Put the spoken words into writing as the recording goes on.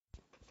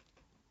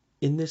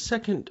In this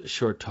second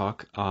short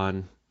talk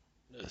on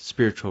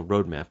spiritual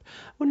roadmap,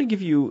 I want to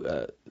give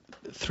you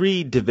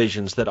three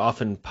divisions that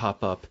often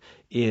pop up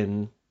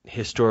in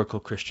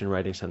historical Christian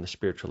writings on the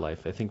spiritual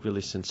life. I think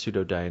really since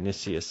Pseudo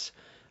Dionysius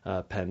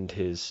penned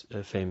his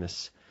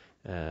famous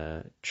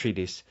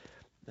treatise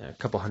a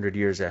couple hundred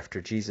years after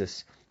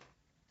Jesus.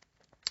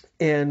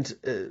 And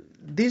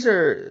these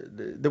are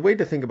the way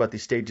to think about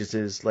these stages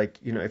is like,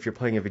 if you're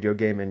playing a video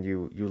game and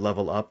you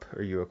level up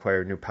or you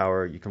acquire new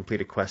power, you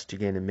complete a quest, you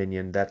gain a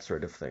minion, that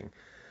sort of thing.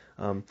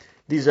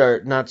 These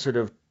are not sort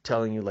of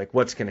telling you like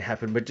what's going to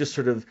happen, but just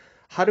sort of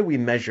how do we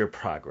measure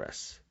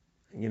progress?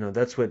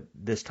 That's what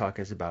this talk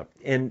is about.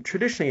 And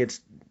traditionally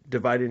it's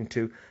divided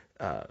into,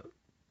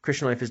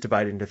 Christian life is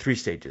divided into three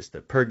stages: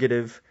 the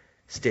purgative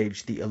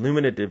stage, the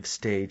illuminative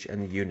stage,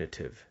 and the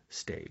unitive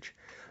stage.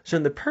 So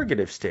in the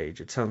purgative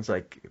stage, it sounds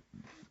like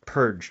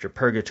purged or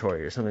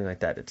purgatory or something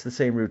like that. It's the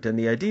same root. And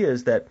the idea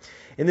is that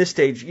in this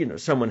stage,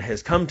 someone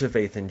has come to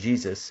faith in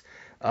Jesus,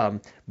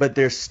 but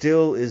there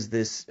still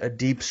is a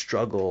deep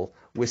struggle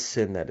with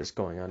sin that is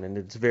going on, and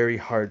it's very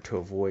hard to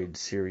avoid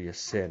serious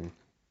sin.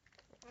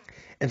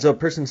 And so a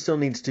person still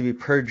needs to be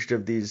purged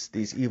of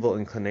these evil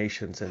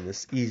inclinations and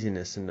this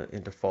easiness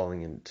into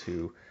falling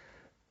into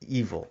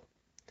evil.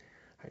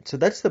 Right, so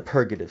that's the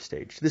purgative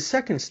stage. The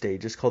second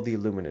stage is called the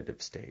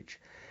illuminative stage.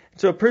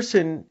 So a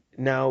person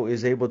now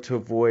is able to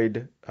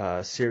avoid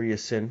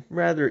serious sin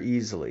rather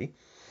easily,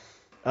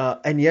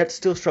 and yet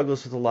still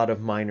struggles with a lot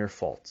of minor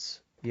faults,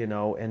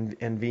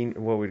 and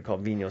what we'd call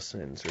venial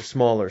sins or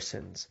smaller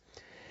sins.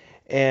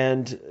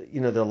 And,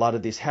 there are a lot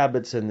of these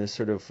habits and this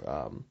sort of,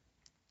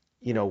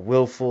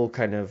 willful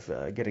kind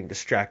of getting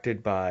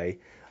distracted by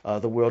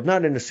the world,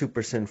 not in a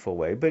super sinful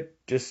way, but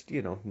just,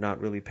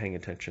 not really paying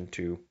attention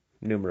to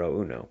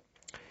numero uno.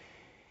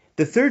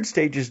 The third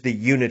stage is the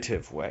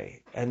unitive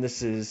way, and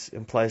this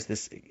implies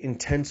this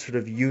intense sort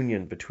of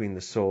union between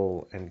the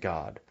soul and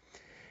God.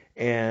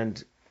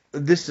 And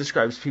this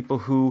describes people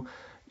who,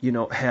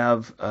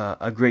 have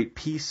a great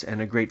peace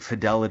and a great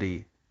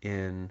fidelity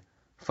in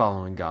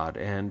following God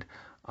and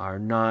are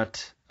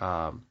not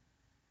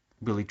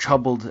really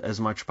troubled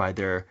as much by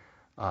their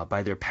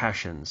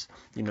passions.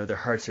 Their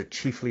hearts are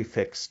chiefly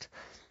fixed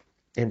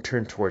and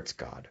turned towards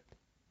God.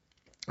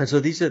 And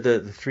so these are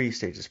the three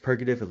stages: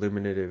 purgative,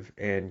 illuminative,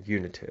 and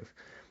unitive.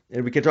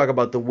 And we can talk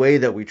about the way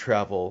that we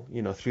travel,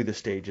 through the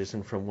stages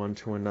and from one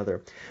to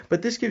another.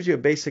 But this gives you a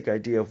basic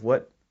idea of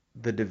what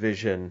the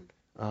division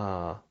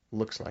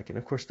looks like. And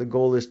of course, the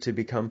goal is to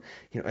become,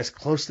 as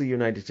closely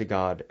united to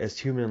God as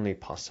humanly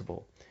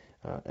possible.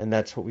 And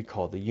that's what we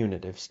call the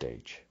unitive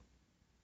stage.